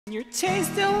Your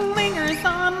taste still lingers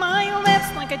on my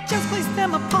lips like I just placed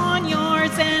them upon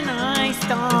yours, and I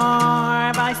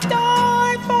starve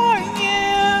for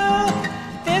you.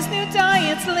 This new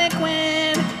diet's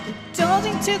liquid,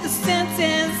 indulging to the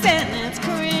senses, and it's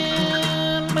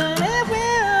crude, but it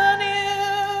will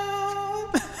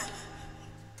do.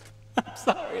 I'm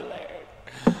sorry, Laird.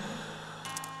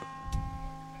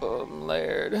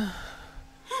 Laird.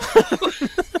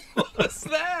 What's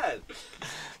that?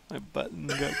 My button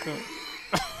got caught.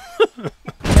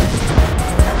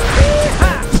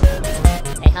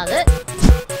 Hey, how's it?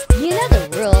 You know the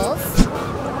rules.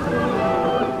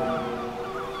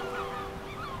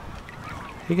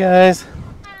 Hey guys.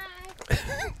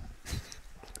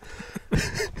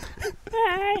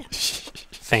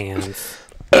 Fans.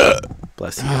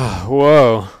 Bless you.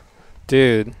 Whoa.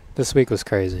 Dude, this week was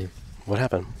crazy. What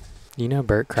happened? You know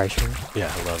Bert Kreischer? Yeah,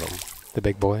 I love him. The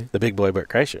big boy? The big boy Bert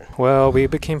Kreischer. Well, we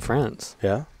became friends.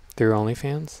 Yeah? Through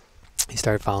OnlyFans. He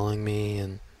started following me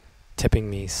and tipping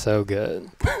me so good.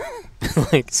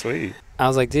 Like, sweet. I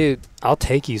was like, dude, I'll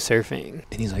take you surfing.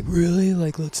 And he's like, really?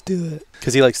 Like, let's do it.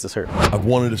 Because he likes to surf. I've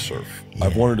wanted to surf. Yeah.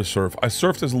 I've wanted to surf. I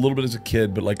surfed as a little bit as a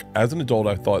kid, but like as an adult,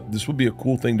 I thought this would be a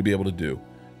cool thing to be able to do.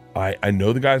 I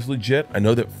know the guy's legit. I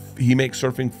know that he makes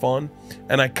surfing fun.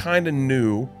 And I kind of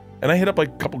knew, and I hit up like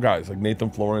a couple guys like Nathan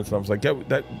Florence, and I was like, yeah,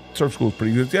 that surf school is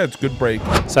pretty good. Yeah, it's a good break.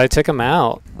 So I took him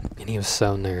out, and he was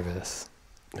so nervous.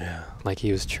 Yeah. Like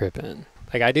he was tripping.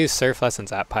 Like I do surf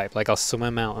lessons at Pipe. Like I'll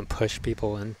swim out and push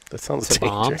people in. That sounds to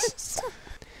dangerous. Bombs.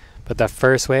 But that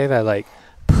first wave, I like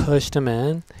pushed him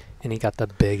in, and he got the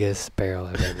biggest barrel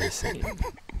I've ever seen.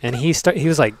 And he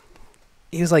was like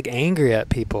angry at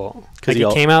people. Like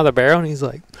he came out of the barrel, and he's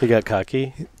like, he got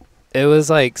cocky. It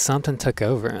was like something took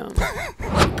over him.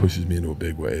 He pushes me into a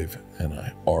big wave, and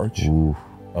I arch. Ooh.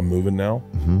 I'm moving now.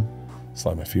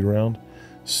 Slide my feet around,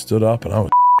 stood up, and I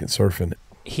was surfing.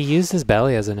 He used his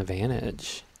belly as an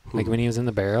advantage. Like when he was in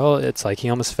the barrel, it's like he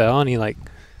almost fell, and he like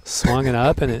swung it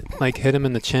up, and it like hit him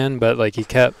in the chin, but like he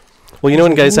kept. Well, you know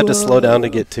when guys have to slow down to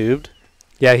get tubed?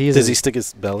 Yeah, does he stick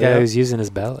his belly Yeah, up? he was using his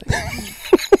belly.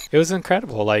 It was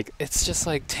incredible. Like it's just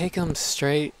like take them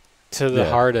straight to the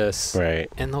hardest, right?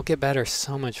 And they'll get better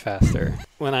so much faster.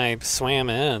 When I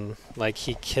swam in, like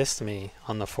he kissed me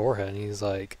on the forehead, and he's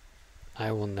like,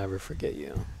 "I will never forget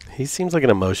you." He seems like an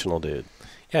emotional dude.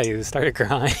 Yeah, he started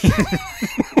crying.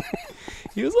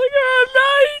 He was like,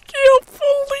 I can't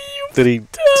believe Did he?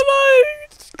 that I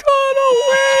got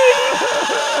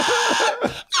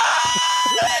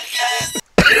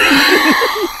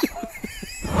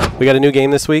away. We got a new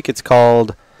game this week. It's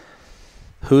called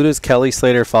Who Does Kelly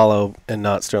Slater Follow and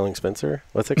Not Sterling Spencer?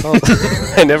 What's it called?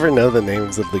 I never know the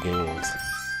names of the games.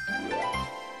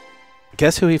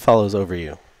 Guess who he follows over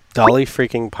you? Dolly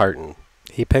freaking Parton.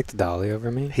 He picked Dolly over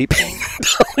me? He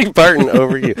picked Dolly Parton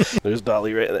over you. There's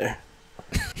Dolly right there.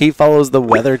 He follows the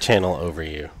Weather Channel over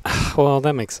you. Well,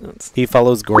 that makes sense. He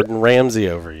follows Gordon Ramsay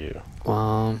over you.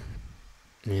 Well,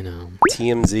 you know.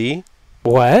 TMZ.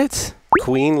 What?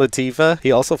 Queen Latifah.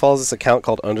 He also follows this account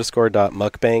called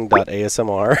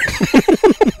 _.mukbang.asmr.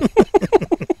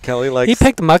 Kelly likes... He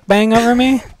picked mukbang over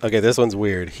me? Okay, this one's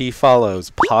weird. He follows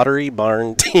Pottery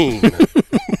Barn Teen.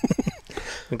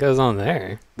 What goes on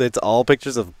there? It's all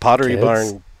pictures of Pottery Kids?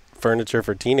 Barn furniture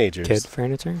for teenagers. Kid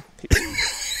furniture?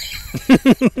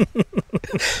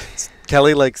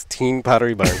 Kelly likes teen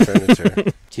Pottery Barn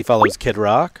furniture. He follows Kid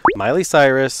Rock, Miley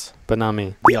Cyrus, but not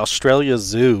me. The Australia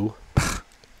Zoo.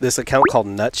 This account called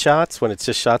Nut Shots, when it's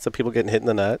just shots of people getting hit in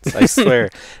the nuts. I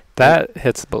swear. That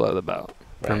hits below the belt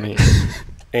for me.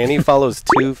 And he follows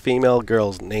 2 female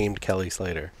girls named Kelly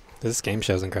Slater. This game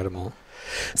show's incredible.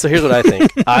 So here's what I think.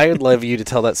 I'd love you to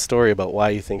tell that story about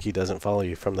why you think he doesn't follow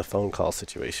you from the phone call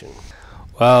situation.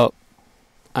 Well,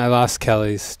 I lost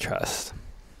Kelly's trust.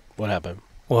 What happened?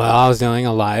 Well, I was doing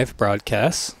a live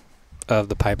broadcast of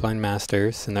the Pipeline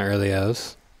Masters in the early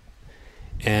O's,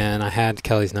 and I had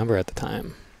Kelly's number at the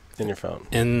time. In your phone.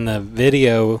 In the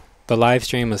video, the live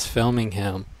stream was filming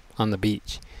him on the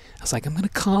beach. I was like, I'm going to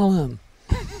call him.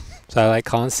 So I like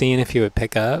calling, seeing if he would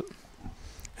pick up.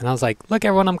 And I was like, look,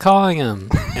 everyone, I'm calling him.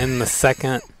 And the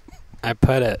second I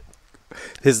put it,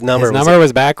 his number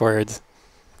was backwards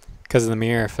because of the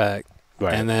mirror effect.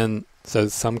 Right. And then, so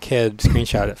some kid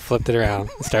screenshot it, flipped it around,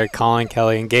 and started calling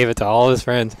Kelly and gave it to all his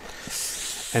friends.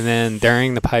 And then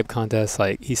during the pipe contest,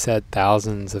 like he said,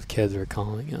 thousands of kids were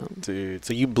calling him. Dude,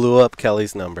 so you blew up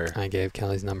Kelly's number. I gave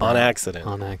Kelly's number. On accident.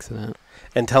 On accident.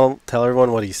 And tell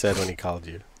everyone what he said when he called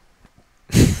you.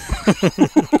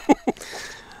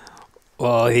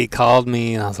 Well, he called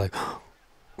me, and I was like,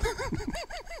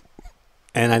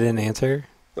 and I didn't answer.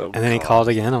 Oh, and then he called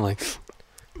again. I'm like,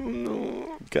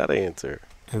 no. Gotta answer.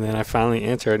 And then I finally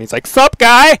answer, and he's like, "Sup,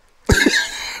 guy?"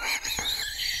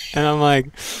 And I'm like,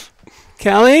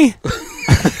 "Kelly?"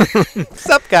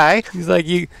 Sup, guy? He's like,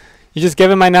 "You just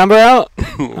giving my number out?"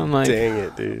 I'm like, dang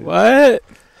it, dude. "What?"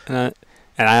 And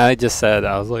I just said,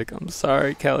 I was like, "I'm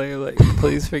sorry, Kelly. Like,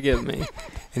 please forgive me."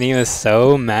 And he was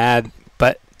so mad,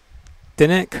 but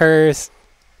didn't curse.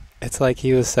 It's like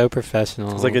he was so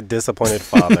professional. It was like a disappointed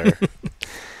father.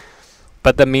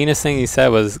 But the meanest thing he said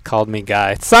was called me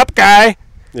guy. "Sup, guy?"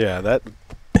 Yeah, that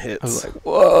hits. I was like,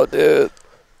 "Whoa, dude."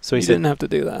 So You he said, didn't have to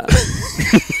do that.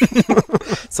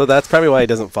 so that's probably why he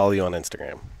doesn't follow you on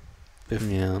Instagram.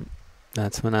 Yeah,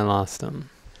 that's when I lost him.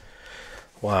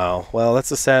 Wow. Well, that's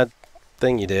a sad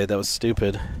thing you did. That was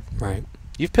stupid. Right.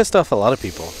 You've pissed off a lot of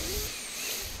people.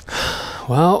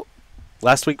 Well,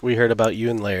 Last week we heard about you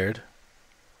and Laird.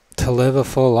 to live a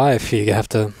full life, you have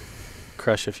to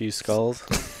Crush a few skulls.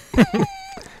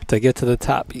 get to the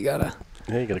top. You gotta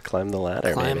Yeah, you gotta climb the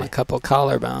ladder, climb maybe. a couple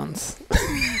collarbones.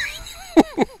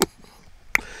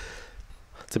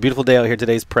 It's a beautiful day out here.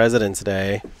 Today's President's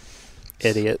Day.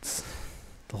 Idiots.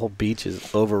 The whole beach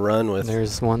is overrun with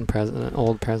There's one president,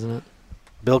 old president.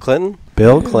 Bill Clinton.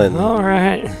 Bill Clinton. All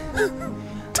right.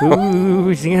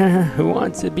 Who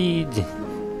wants a bead?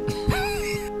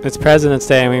 It's President's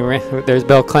Day. I mean, there's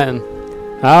Bill Clinton.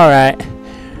 All right.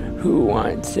 Who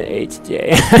wants a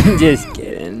HJ? I'm just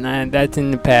kidding. That's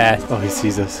in the past. Oh, he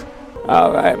sees us.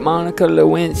 All right, Monica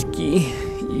Lewinsky,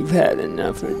 you've had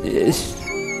enough of this.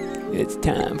 It's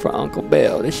time for Uncle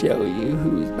Bill to show you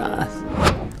who's boss.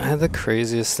 I had the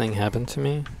craziest thing happen to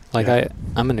me. Like, Yeah.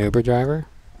 I'm an Uber driver,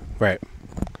 Right.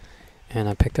 and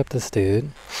I picked up this dude,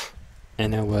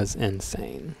 and it was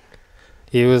insane.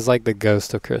 He was like the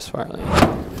ghost of Chris Farley.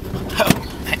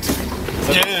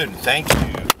 Dude, thank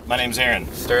you. My name's Aaron.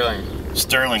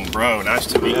 Sterling, bro. Nice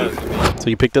to meet you. So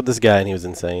you picked up this guy and he was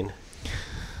insane.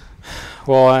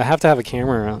 Well, I have to have a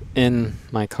camera in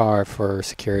my car for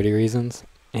security reasons,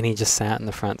 and he just sat in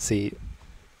the front seat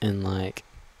and, like,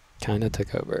 kind of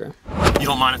took over. You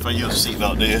don't mind if I use a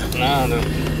seatbelt, do you? No,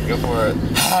 go for it.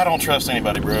 I don't trust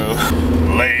anybody, bro.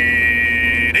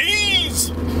 Ladies!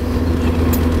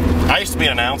 I used to be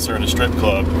an announcer at a strip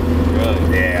club.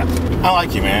 Really? Yeah. I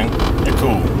like you, man. You're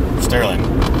cool. Sterling.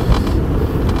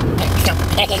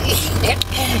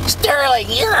 Sterling,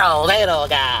 you're a little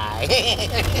guy.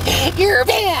 You're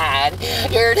bad.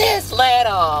 You're this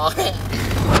little.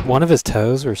 One of his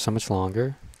toes were so much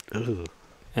longer, Ooh.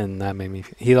 and that made me...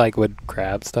 He, like, would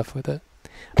grab stuff with it. I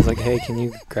was like, "Hey, can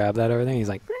you grab that over there?" He's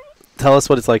like... Tell us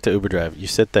what it's like to Uber drive. You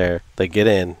sit there, they get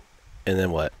in, and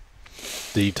then what?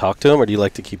 Do you talk to them or do you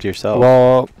like to keep to yourself?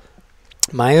 Well,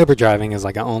 my Uber driving is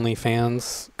like an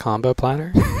OnlyFans combo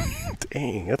platter.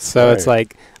 Dang, that's So it's smart.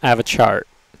 like, I have a chart.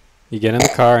 You get in the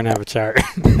car and have a chart.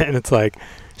 And it's like,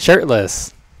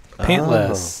 shirtless,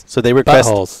 pantless, Oh. So they request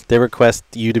buttholes.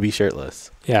 You to be shirtless.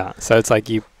 Yeah, so it's like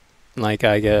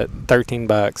I get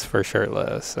 $13 for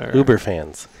shirtless. Or Uber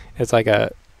fans. It's like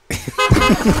a...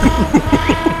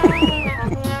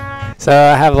 So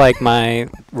I have like my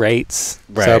rates.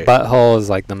 So Right. butthole is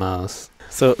like the most.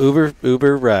 So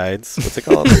Uber rides. What's it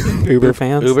called? Uber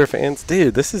fans? Uber fans.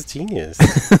 Dude, this is genius.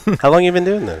 How long you been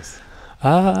doing this?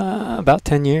 About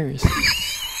 10 years.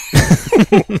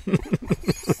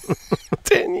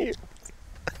 10 years.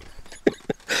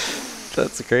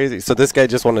 That's crazy. So this guy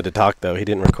just wanted to talk though. He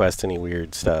didn't request any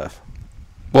weird stuff.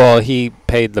 Well, he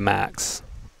paid the max.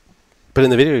 But in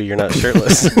the video, you're not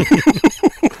shirtless.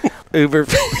 Uber.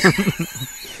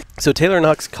 So Taylor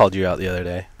Knox called you out the other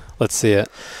day. Let's see it.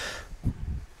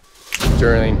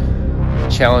 Sterling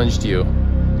challenged you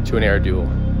to an air duel.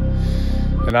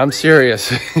 And I'm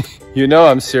serious. You know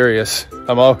I'm serious.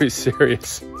 I'm always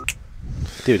serious.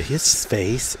 Dude, his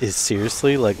face is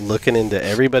seriously like looking into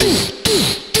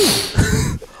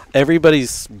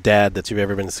everybody's dad that you've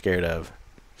ever been scared of.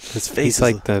 His face He's is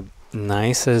like the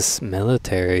nicest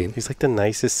military. he's like the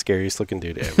nicest, scariest looking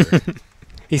dude ever.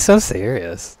 He's so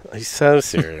serious. He's so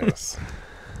serious.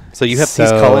 So he's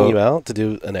So- calling you out to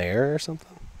do an air or something?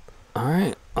 All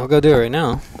right, I'll go do it right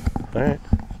now. All right.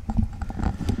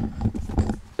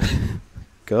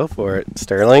 Go for it,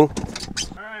 Sterling.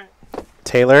 All right.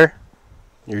 Taylor,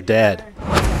 you're dead.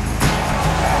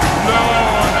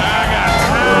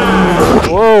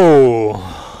 Whoa.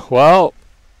 Well,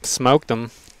 smoked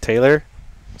him. Taylor,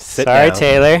 sit Sorry, down.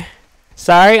 Taylor.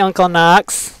 Sorry, Uncle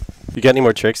Knox. You got any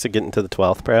more tricks to get into the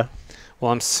 12th, bro?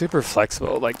 Well, I'm super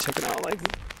flexible. Like, check it out. Like,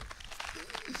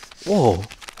 Whoa.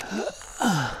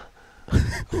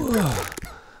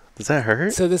 Does that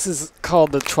hurt? so this is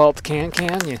called the 12th can.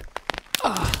 You.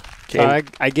 So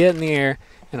I get in the air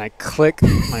and I click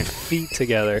my feet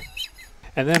together,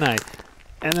 and then I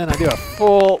and then I do a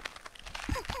full.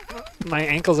 My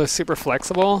ankles are super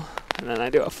flexible, and then I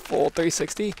do a full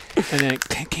 360, and then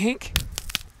kink.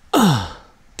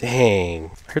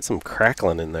 Dang. I heard some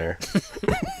crackling in there.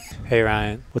 Hey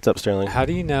Ryan, What's up, Sterling? how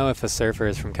do you know if a surfer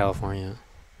is from California?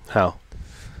 How?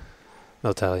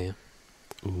 They'll tell you.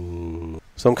 Ooh.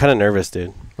 So I'm kind of nervous,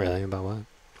 dude. Really? About what?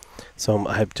 So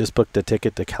I've just booked a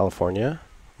ticket to California.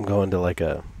 I'm going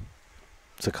to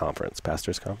it's a conference,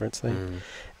 pastor's conference thing.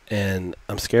 And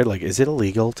I'm scared, is it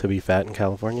illegal to be fat in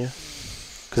California?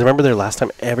 Because I remember there last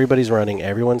time, everybody's running,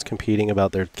 everyone's competing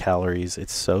about their calories.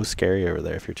 It's so scary over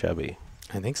there if you're chubby.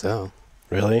 I think so.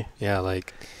 Really? Yeah,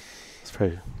 It's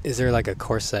probably, is there a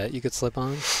corset you could slip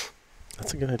on?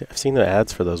 that's a good idea. I've seen the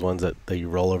ads for those ones that you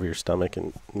roll over your stomach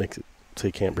and makes it so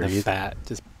you can't The breathe. fat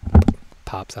just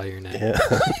pops out of your neck. Yeah.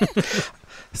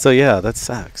 So yeah, that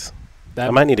sucks. I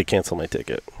might need to cancel my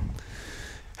ticket.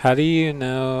 How do you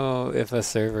know if a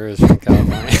surfer is from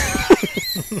California?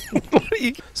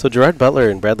 So Gerard Butler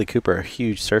and Bradley Cooper are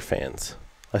huge surf fans.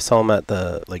 I saw them at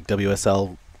the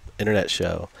WSL internet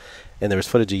show, and there was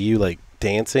footage of you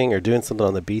dancing or doing something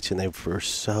on the beach, and they were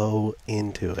so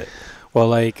into it.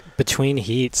 Well, between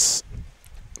heats,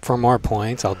 for more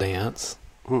points, I'll dance.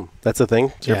 That's the thing?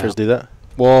 Surfers do that?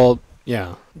 Well,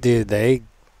 yeah. Dude, they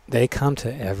come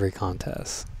to every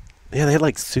contest. Yeah, they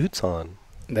had suits on.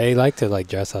 They like to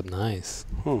dress up nice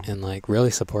and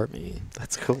really support me.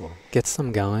 That's cool. Gets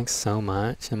them going so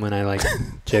much, and when I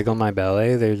jiggle my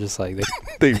belly, they're just they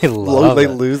love they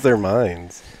it. lose their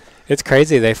minds. It's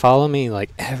crazy. They follow me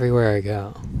everywhere I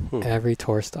go. Every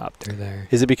tour stop, they're there.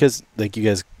 Is it because you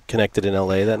guys connected in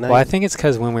LA that night? Well, I think it's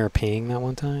because when we were peeing that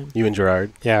one time. You and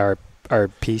Gerard? Yeah, our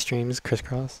pee streams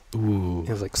crisscross. Ooh.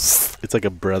 He was it's like a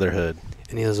brotherhood.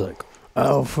 And he was like,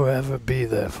 I'll forever be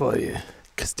there for you.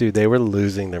 Because, dude, they were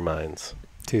losing their minds.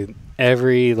 Dude,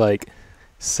 every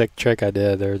sick trick I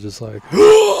did, they were just like,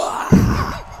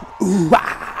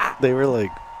 They were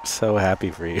so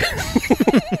happy for you.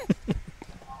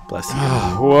 Bless you.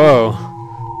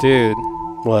 whoa. Dude,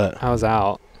 What? I was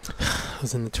out. I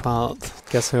was in the 12th.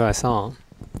 Guess who I saw?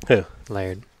 Who?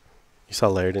 Laird. You saw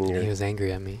Laird and He was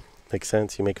angry at me. Makes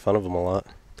sense. You make fun of him a lot.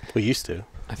 We used to.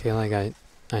 I feel like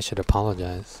I should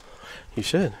apologize. You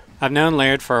should. I've known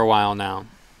Laird for a while now,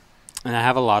 and I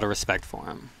have a lot of respect for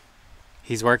him.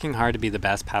 He's working hard to be the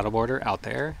best paddleboarder out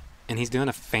there, and he's doing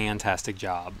a fantastic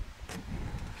job.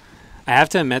 I have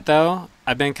to admit, though,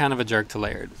 I've been kind of a jerk to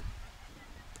Laird.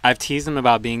 I've teased him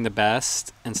about being the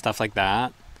best and stuff like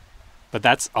that, but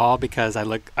that's all because I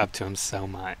look up to him so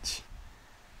much.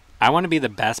 I want to be the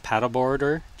best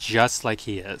paddleboarder just like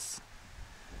he is.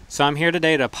 So I'm here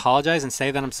today to apologize and say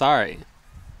that I'm sorry.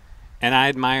 And I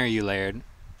admire you, Laird.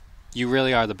 You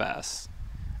really are the best.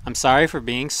 I'm sorry for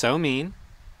being so mean.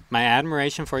 My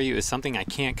admiration for you is something I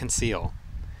can't conceal.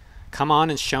 Come on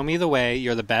and show me the way.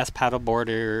 You're the best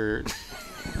paddleboarder.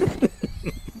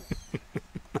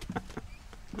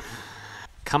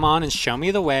 Come on and show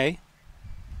me the way.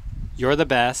 You're the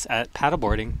best at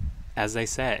paddleboarding, as they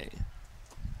say.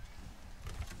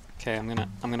 Okay, I'm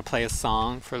gonna play a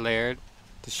song for Laird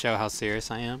to show how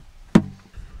serious I am.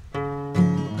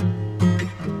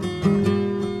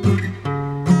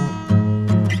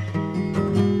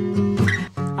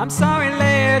 I'm sorry,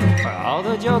 Laird, for all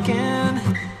the joking.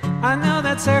 I know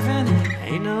that surfing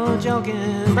ain't no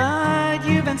joking, but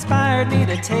you've inspired me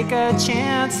to take a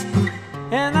chance,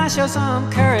 and I show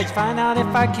some courage, find out if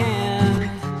I can.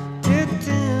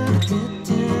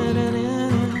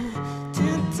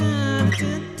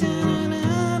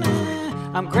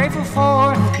 I'm grateful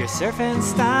for your surfing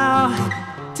style.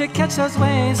 To catch those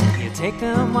waves, you take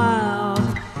them wild.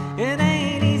 It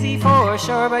ain't easy for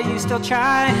sure, but you still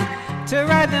try to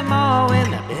ride them all in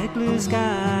the big blue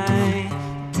sky.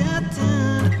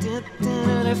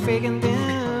 Freaking do.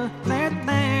 Laird,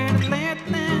 Laird, Laird,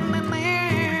 Laird,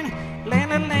 Laird,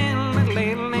 Laird,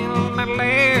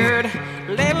 Laird,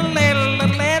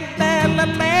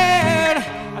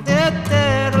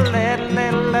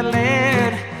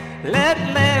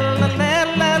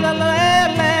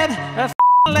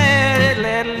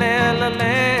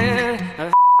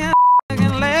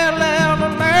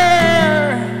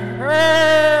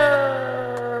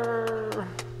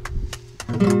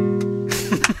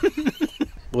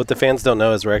 What the fans don't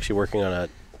know is we're actually working on a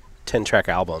 10-track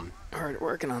album. We're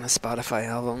working on a Spotify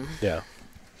album. Yeah.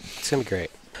 It's going to be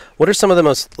great. What are some of the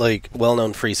most,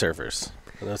 well-known free surfers?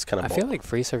 And that's kind of I feel like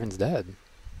free surfing's dead.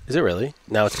 Is it really?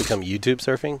 Now it's become YouTube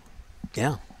surfing?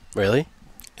 Yeah. Really?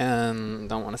 Don't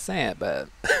want to say it, but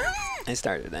I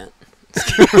started it.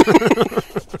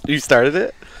 You started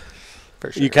it?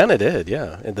 For sure. You kind of did,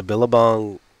 yeah. And the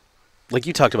Billabong like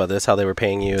you talked about this, how they were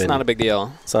paying you. It's not a big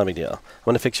deal. It's not a big deal. I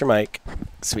want to fix your mic,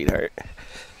 sweetheart.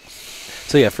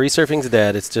 So yeah, free surfing's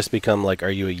dead. It's just become like, are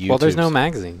you a YouTube? Well, there's no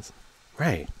magazines.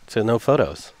 Right. So no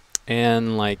photos.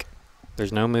 And like,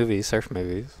 there's no movies, surf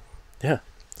movies. Yeah.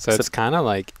 So it's kind of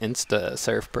like Insta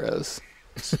surf bros.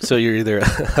 So you're either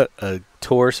a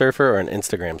tour surfer or an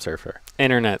Instagram surfer.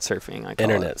 Internet surfing, I call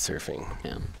Internet it. surfing.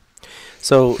 Yeah.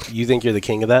 So you think you're the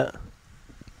king of that?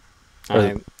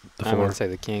 I wouldn't say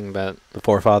the king, but the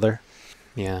forefather?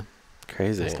 Yeah.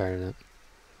 Crazy. I started it.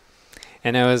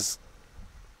 And it was,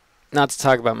 not to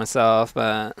talk about myself,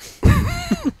 but...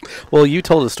 Well, you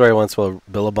told a story once while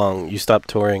Billabong, you stopped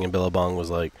touring and Billabong was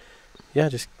like, yeah,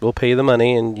 just we'll pay you the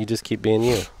money and you just keep being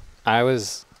you. I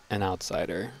was an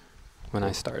outsider when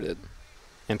I started.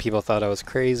 And people thought I was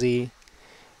crazy.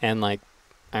 And like,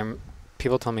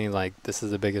 people told me like, this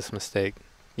is the biggest mistake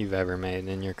you've ever made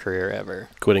in your career ever.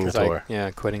 Quitting the tour.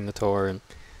 Yeah, quitting the tour and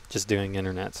just doing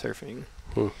internet surfing.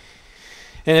 Hmm.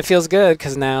 And it feels good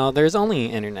because now there's only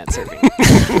internet surfing.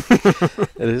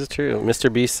 It is true.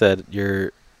 Mr. Beast said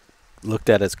you're looked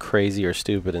at as crazy or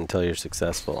stupid until you're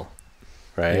successful.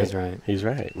 Right? He's right. He's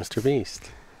right. Mr.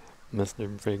 Beast.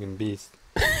 Mr. Friggin' Beast.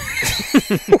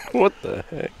 What the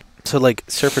heck? So, like,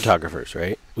 surf photographers,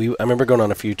 right? I remember going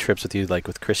on a few trips with you, like,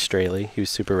 with Chris Straley. He was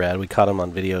super rad. We caught him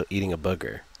on video eating a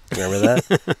booger. Remember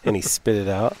that? And he spit it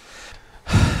out.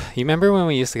 You remember when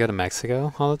we used to go to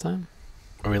Mexico all the time?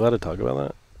 Are we allowed to talk about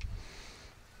that?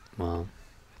 Well,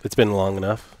 It's been long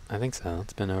enough. I think so.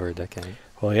 It's been over a decade.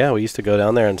 Well, yeah, we used to go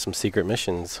down there on some secret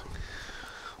missions.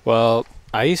 Well,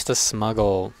 I used to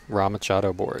smuggle Raw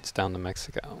Machado boards down to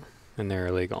Mexico, and they're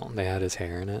illegal. They had his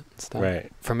hair in it and stuff.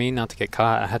 Right. For me not to get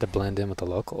caught, I had to blend in with the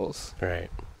locals. Right.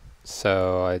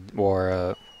 So I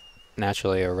wore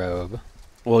naturally a robe.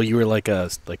 Well, you were like a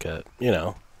you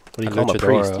know, what do you A call him? A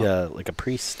priest? luchador. Yeah, like a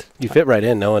priest. You fit right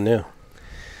in. No one knew.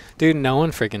 Dude, no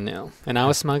one freaking knew. And I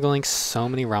was smuggling so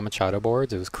many Raw Machado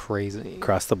boards, it was crazy.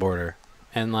 Across the border.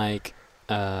 And like...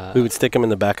 we would stick them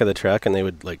in the back of the truck, and they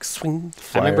would like swing.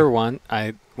 I remember one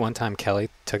time Kelly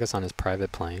took us on his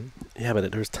private plane. Yeah,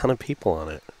 but there was a ton of people on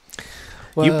it.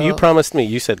 Well, You promised me.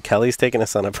 You said Kelly's taking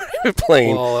us on a private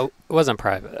plane. Well, it wasn't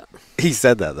private. He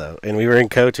said that though, and we were in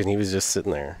coach, and he was just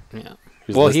sitting there. Yeah.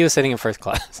 He He was sitting in first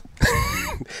class.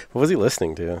 What was he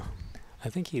listening to? I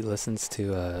think he listens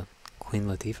to Queen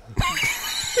Latifah.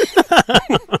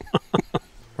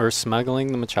 We're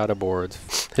smuggling the Machado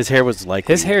boards. His hair was like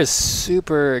His hair is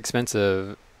super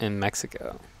expensive in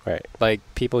Mexico. Right. Like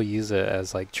people use it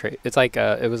as like trade. It's like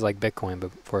it was like Bitcoin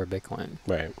before Bitcoin.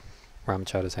 Right. Raw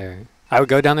Machado's hair. I would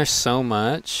go down there so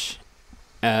much.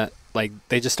 Like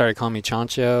they just started calling me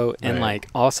Chancho, and Right. like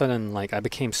all of a sudden, like I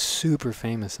became super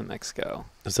famous in Mexico.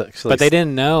 Is that actually But they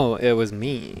didn't know it was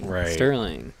me, Right.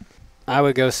 Sterling. I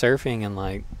would go surfing and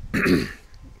like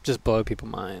just blow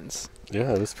people's minds.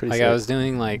 Yeah, it was pretty. Like sick. I was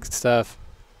doing like stuff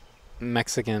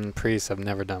Mexican priests have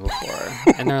never done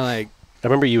before, and they're like, I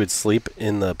remember you would sleep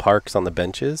in the parks on the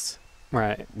benches,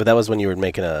 right? but that was when you were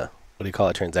making a what do you call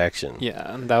it, transaction?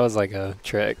 Yeah, that was like a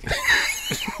trick.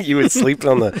 You would sleep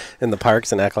in the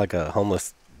parks and act like a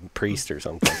homeless priest or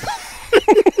something.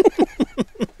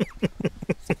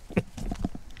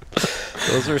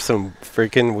 Those were some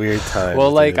freaking weird times.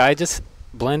 Well, like dude. I just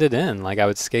blended in. Like I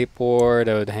would skateboard,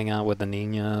 I would hang out with the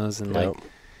niños, and like,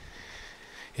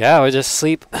 yeah, I would just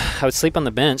sleep. I would sleep on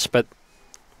the bench, but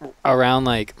around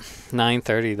like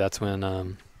 9:30, that's when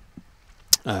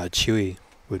Chewy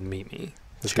would meet me.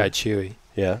 This guy Chewy.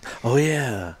 Yeah. Oh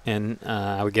yeah. And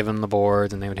I would give him the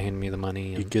boards, and they would hand me the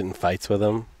money. You'd get in fights with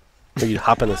him. Or you'd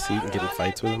hop in a seat and get in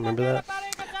fights with him. Remember that?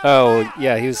 Oh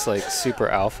yeah, he was like super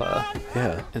alpha.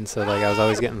 Yeah. And so like I was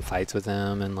always getting fights with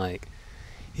him, and like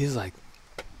he was like,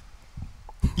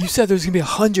 "You said there's gonna be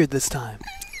 100 this time."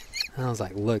 And I was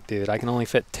like, "Look, dude, I can only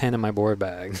fit 10 in my board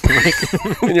bag."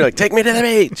 And you're like, "Take me to the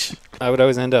beach." I would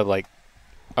always end up like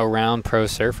around pro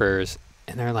surfers,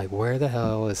 and they're like, "Where the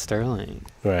hell is Sterling?"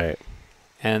 Right.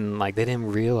 And like they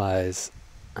didn't realize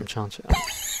I'm Chancho.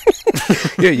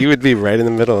 Yeah, you would be right in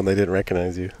the middle, and they didn't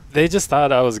recognize you. They just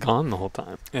thought I was gone the whole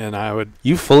time, and I would.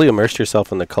 You fully immersed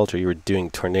yourself in the culture. You were doing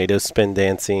tornado spin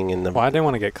dancing and the. Well, I didn't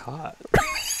want to get caught.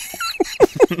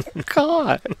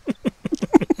 Caught.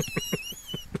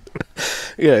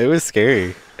 Yeah, it was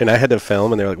scary, and I had to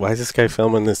film, and they were like, "Why is this guy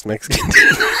filming this Mexican?"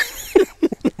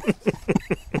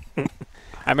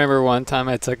 I remember one time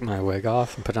I took my wig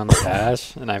off and put it on the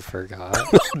dash, and I forgot.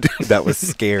 Oh, dude, that was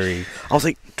scary. I was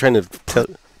like trying to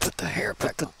Put the hair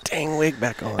back the dang wig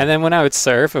back on. And then when I would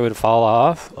surf, it would fall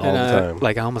off. All and the time.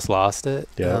 Like I almost lost it.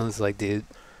 Yeah. And I was like, dude,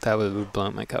 that would blow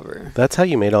my cover. That's how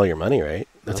you made all your money, right?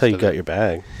 That's how you Most of got it. your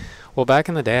bag. Well, back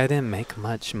in the day, I didn't make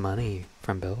much money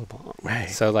from Billabong. Right.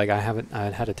 So, like, I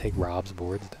had to take Rob's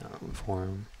boards down for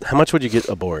him. How much would you get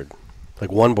a board?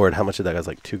 Like one board, how much did that cost?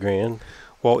 Like $2,000?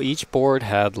 Well, each board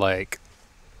had, like,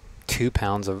 2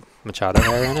 pounds of Machado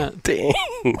hair in it. Dang.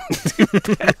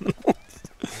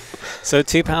 So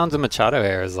 2 pounds of Machado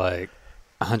hair is, like,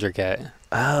 $100K.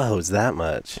 Oh, is that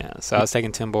much? Yeah. So I was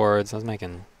taking 10 boards. I was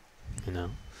making, you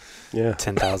know, Yeah.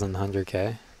 10,000,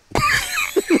 100K.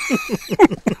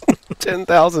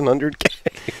 10,000,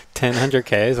 100K. 10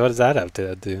 100Ks? What does that have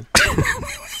to do?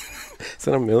 It's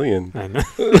not $1 million. I know.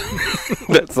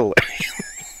 That's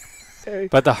hilarious.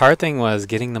 But the hard thing was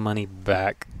getting the money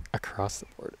back across the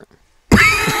border.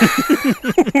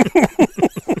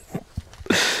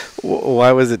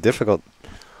 Why was it difficult?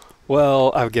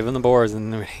 Well, I've given the boards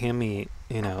and they would hand me,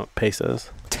 you know, Pesos.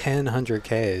 10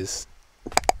 100Ks.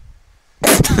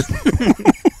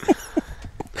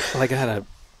 Like I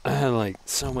had like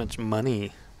so much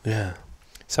money. Yeah.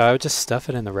 So I would just stuff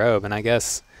it in the robe, and I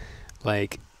guess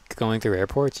like going through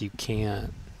airports, you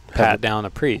can't pat down a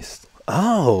priest.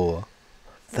 Oh,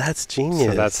 that's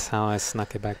genius. So that's how I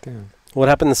snuck it back through. What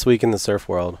happened this week in the surf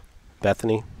world?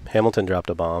 Bethany, Hamilton dropped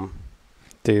a bomb.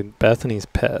 Dude, Bethany's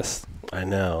pissed. I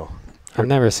know. I've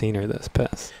never seen her this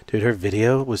pissed. Dude, her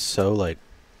video was so like...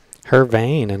 Her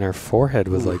vein in her forehead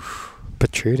was like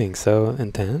protruding so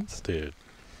intense. Dude,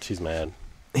 she's mad.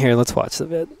 Here, let's watch the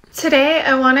vid. Today,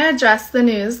 I want to address the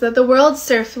news that the World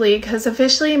Surf League has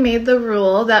officially made the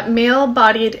rule that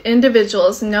male-bodied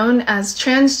individuals known as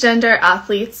transgender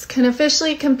athletes can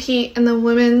officially compete in the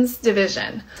women's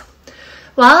division.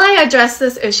 While I address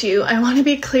this issue, I want to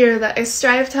be clear that I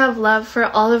strive to have love for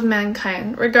all of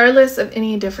mankind, regardless of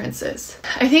any differences.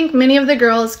 I think many of the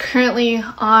girls currently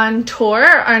on tour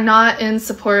are not in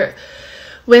support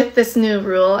with this new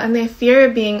rule, and they fear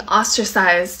being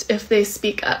ostracized if they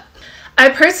speak up. I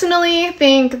personally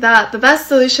think that the best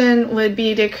solution would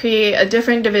be to create a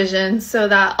different division so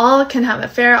that all can have a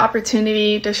fair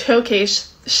opportunity to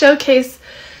showcase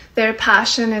their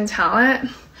passion and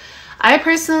talent. I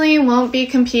personally won't be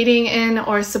competing in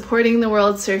or supporting the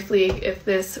World Surf League if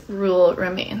this rule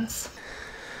remains.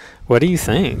 What do you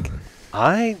think?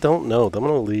 I don't know. I'm going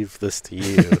to leave this to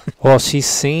you. Well, she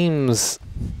seems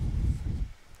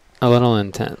a little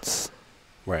intense.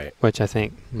 Right. Which I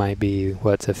think might be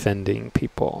what's offending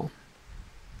people.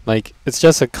 Like, it's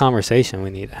just a conversation we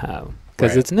need to have.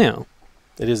 Because it's new.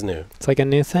 It is new. It's like a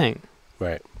new thing.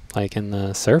 Right. Like in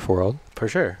the surf world. For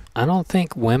sure. I don't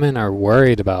think women are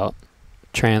worried about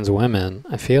trans women.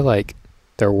 I feel like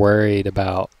they're worried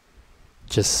about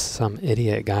just some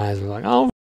idiot guys who are like, oh,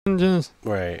 just...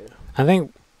 Right. I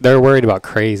think they're worried about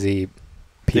crazy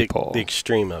people. The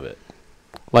extreme of it.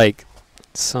 Like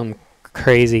some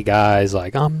crazy guys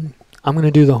like, I'm going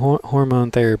to do the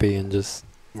hormone therapy and just...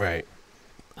 Right.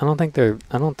 I don't think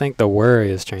the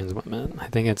worry is trans women. I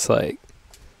think it's like,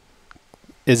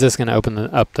 is this going to open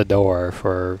up the door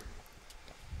for,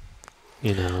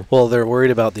 you know? Well, they're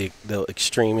worried about the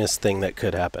extremist thing that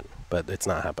could happen, but it's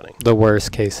not happening. The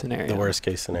worst case scenario. The worst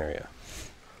case scenario.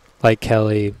 Like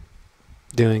Kelly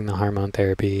doing the hormone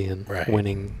therapy and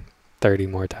winning 30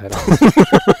 more titles.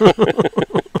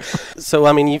 So,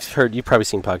 I mean, you've probably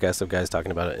seen podcasts of guys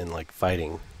talking about it in like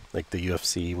fighting, like the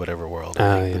UFC, whatever world.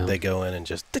 Yeah. They go in and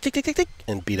just tick, tick, tick, tick, tick,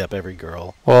 and beat up every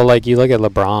girl. Well, like you look at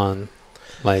LeBron,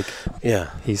 like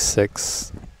he's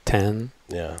 6'10".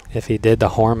 Yeah. If he did the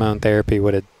hormone therapy,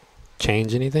 would it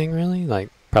change anything really? Like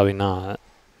probably not.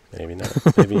 Maybe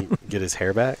not. Maybe get his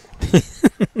hair back. A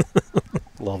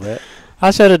little bit. I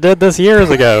should have did this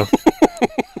years ago.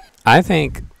 I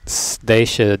think they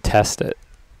should test it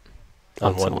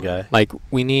on one guy. Like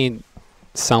we need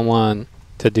someone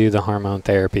to do the hormone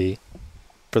therapy.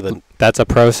 That's a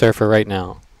pro surfer right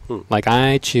now. Like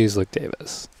I choose Luke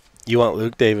Davis. You want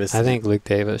Luke Davis? I think Luke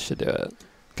Davis should do it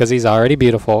because he's already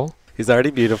beautiful. He's already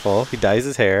beautiful. He dyes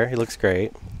his hair. He looks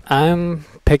great. I'm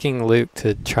picking Luke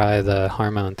to try the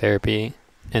hormone therapy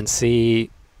and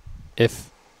see if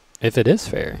it is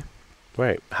fair.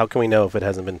 Right. How can we know if it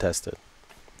hasn't been tested?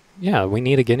 Yeah, we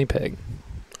need a guinea pig.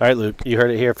 All right, Luke. You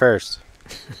heard it here first.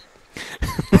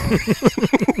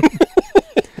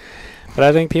 But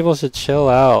I think people should chill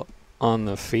out on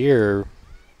the fear.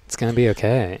 It's going to be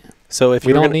okay. So if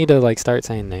we don't need to like start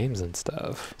saying names and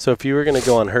stuff. So if you were going to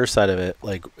go on her side of it,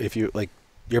 like if you like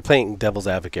you're playing devil's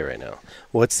advocate right now.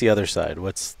 What's the other side?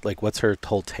 What's her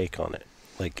whole take on it?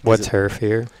 Like what's her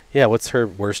fear? Yeah, what's her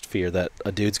worst fear, that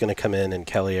a dude's going to come in and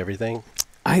Kelly everything?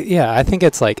 I think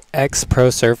it's like ex-pro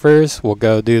surfers will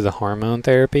go do the hormone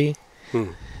therapy.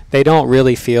 They don't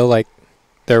really feel like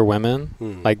they're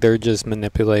women. Like they're just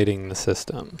manipulating the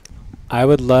system. I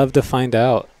would love to find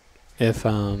out if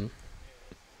an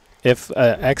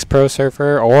ex-pro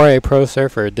surfer or a pro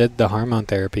surfer did the hormone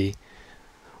therapy,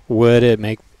 what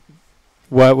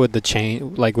would the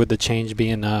change, like, would the change be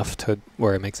enough to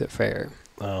where it makes it fair?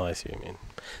 Oh, I see what you mean.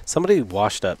 Somebody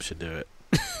washed up should do it.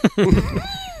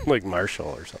 Like Marshall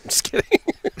or something. Just kidding.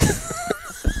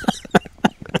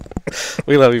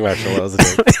 We love you, Marshall. That was a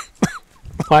joke.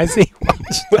 Why is he?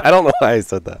 I don't know why I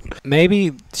said that.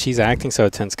 Maybe she's acting so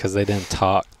tense because they didn't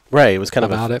talk Right. It was kind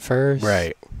about of it first.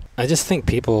 Right. I just think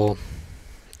people,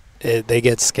 they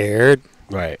get scared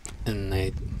Right. and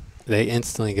they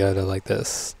instantly go to like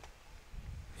this,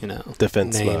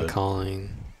 Defense name mode.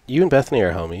 calling. You and Bethany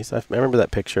are homies. I remember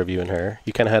that picture of you and her.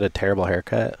 You kind of had a terrible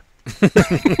haircut.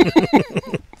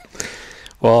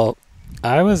 Well,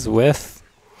 I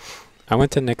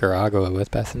went to Nicaragua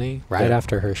with Bethany right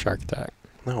after her shark attack.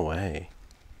 No way.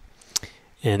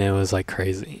 And it was like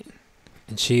crazy.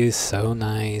 And she's so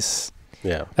nice.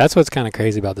 Yeah. That's what's kind of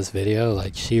crazy about this video.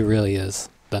 Like, she really is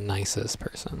the nicest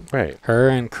person. Right. Her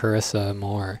and Carissa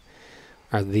Moore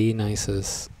are the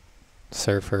nicest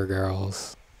surfer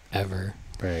girls ever.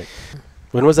 Right.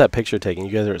 When was that picture taken?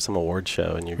 You guys are at some award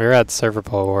show and We were at Surfer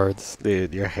Pole Awards.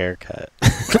 Dude, your haircut.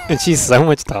 And she's so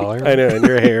much taller. I know, and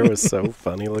your hair was so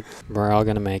funny. Look, We're all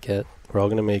going to make it. we're all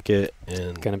gonna make it.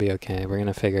 And Going to be okay. We're going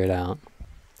to figure it out.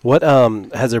 what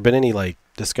has there been any like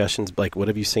discussions? Like, what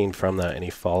have you seen from that? Any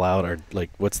fallout or like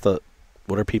what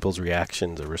are people's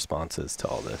reactions or responses to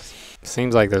all this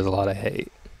Seems like there's a lot of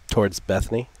hate. towards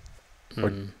Bethany?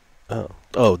 Or- Mm.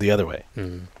 Oh, the other way.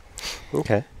 Mm.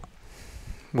 Okay.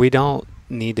 We don't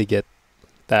need to get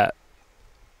that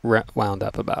wound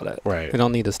up about it. Right. We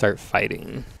don't need to start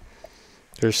fighting.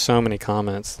 There's so many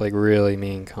comments, like really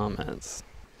mean comments.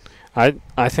 I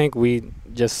think we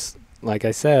just, like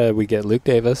I said, we get Luke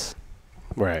Davis,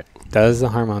 Right. does the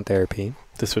hormone therapy,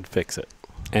 This would fix it.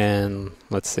 and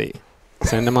let's see,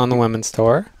 send him on the women's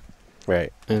tour,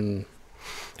 Right. and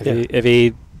Yeah. if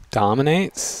he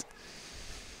dominates,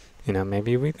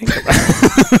 maybe we think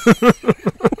about it.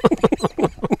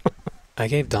 I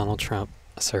gave Donald Trump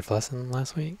a surf lesson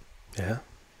last week, Yeah.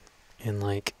 and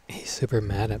like he's super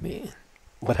mad at me.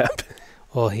 What happened?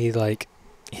 Well, he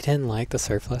didn't like the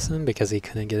surf lesson because he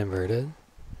couldn't get inverted.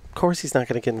 Of course, he's not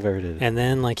gonna get inverted. And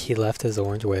then like he left his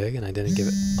orange wig and I didn't give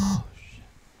it. Oh shit.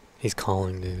 He's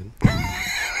calling, dude.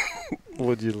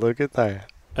 Would you look at that?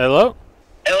 Hello?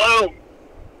 Hello,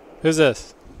 Who's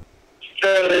this?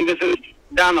 Sterling. This is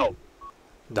Donald.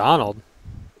 Donald.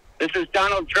 This is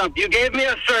Donald Trump. You gave me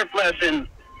a surf lesson.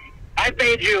 I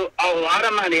paid you a lot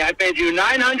of money. I paid you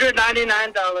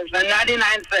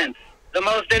 $999.99. The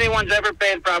most anyone's ever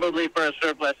paid probably for a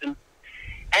surf lesson.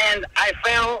 And I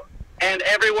fell, and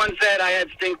everyone said I had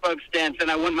stink bug stance,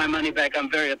 and I want my money back. I'm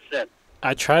very upset.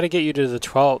 I tried to get you to the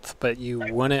 12th, but you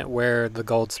wouldn't wear the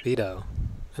gold Speedo.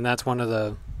 And that's one of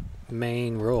the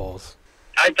main rules.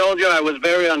 I told you I was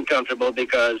very uncomfortable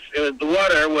because the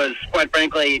water was, quite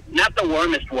frankly, not the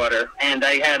warmest water, and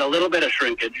I had a little bit of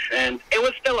shrinkage, and it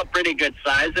was still a pretty good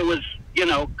size. It was,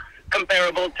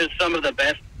 comparable to some of the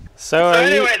best. So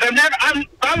anyways, I'm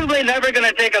probably never going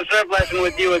to take a surf lesson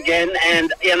with you again,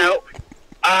 and,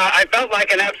 I felt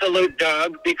like an absolute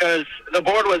dog because the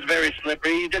board was very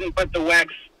slippery. You didn't put the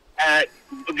wax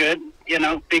good,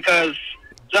 because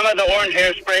some of the orange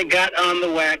hairspray got on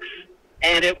the wax,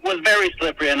 and it was very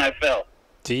slippery, and I fell.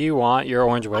 do you want your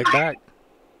orange wig back?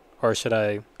 Or should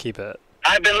I keep it?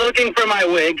 I've been looking for my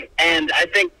wig, and I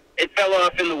think it fell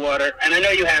off in the water, and I know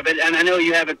you have it, and I know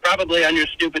you have it probably on your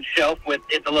stupid shelf with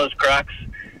Italo's Crocs.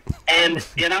 And,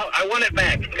 I want it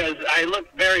back because I look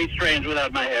very strange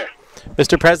without my hair.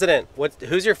 Mr. President,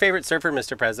 who's your favorite surfer,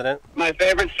 Mr. President? My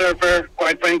favorite surfer,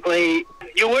 quite frankly,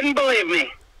 you wouldn't believe me.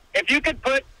 If you could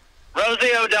put Rosie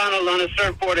O'Donnell on a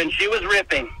surfboard and she was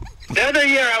ripping. The other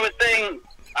year I was saying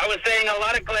a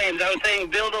lot of claims. I was saying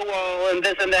build a wall and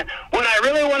this and that. What I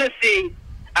really want to see,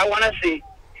 I want to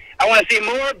see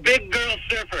more big girl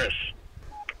surfers.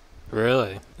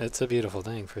 Really? It's a beautiful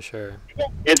thing for sure.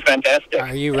 It's fantastic.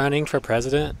 Are you running for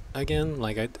president again?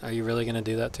 Like, are you really going to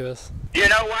do that to us? You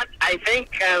know what? I think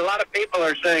a lot of people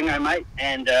are saying I might,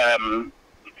 and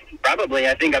probably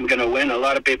I think I'm going to win. A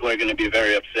lot of people are going to be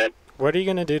very upset. What are you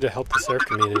going to do to help the surf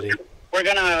community? We're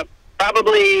going to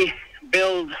probably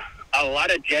build a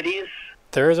lot of jetties.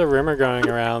 There is a rumor going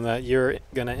around that you're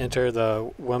going to enter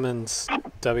the women's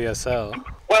WSL.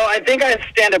 Well, I think I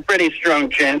stand a pretty strong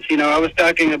chance. I was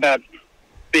talking about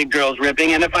big girls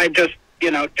ripping, and if I just,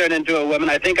 turn into a woman,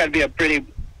 I think I'd be a pretty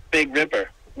big ripper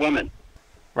woman.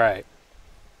 Right.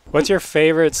 What's your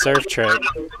favorite surf trick?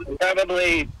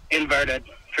 Probably inverted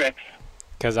tricks.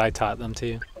 Because I taught them to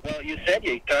you. Well, you said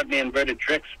you taught me inverted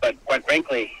tricks, but quite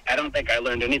frankly, I don't think I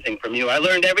learned anything from you. I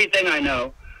learned everything I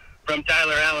know from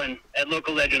Tyler Allen at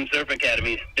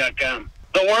LocalLegendSurfAcademy.com.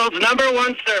 The world's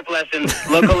 #1 surf lessons,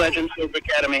 Local Legend Surf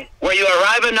Academy, where you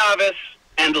arrive a novice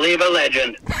and leave a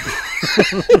legend.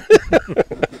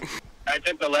 I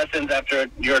took the lessons after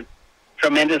your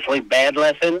tremendously bad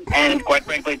lesson, and quite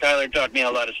frankly, Tyler taught me a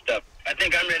lot of stuff. I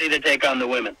think I'm ready to take on the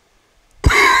women.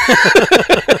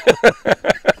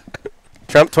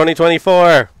 Trump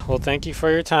 2024. Well, thank you for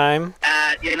your time.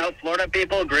 Florida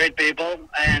people, great people,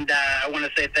 and I want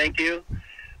to say thank you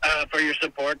for your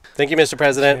support. Thank you, Mr.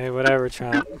 President. Okay, whatever,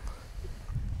 Trump.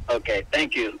 Okay,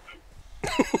 thank you.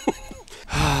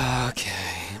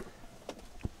 Okay.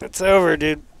 It's over,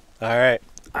 dude. All right.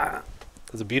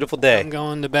 It was a beautiful day. I'm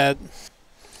going to bed.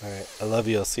 All right. I love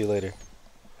you. I'll see you later.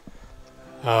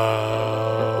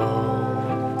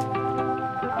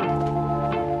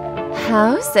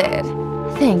 How's it?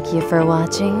 Thank you for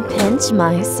watching Pinch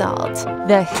My Salt,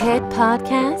 the hit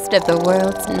podcast of the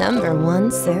world's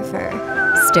 #1 surfer,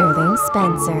 Sterling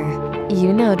Spencer.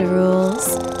 You know the rules.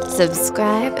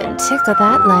 Subscribe and tickle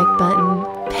that like button.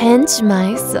 Pinch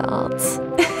My Salt.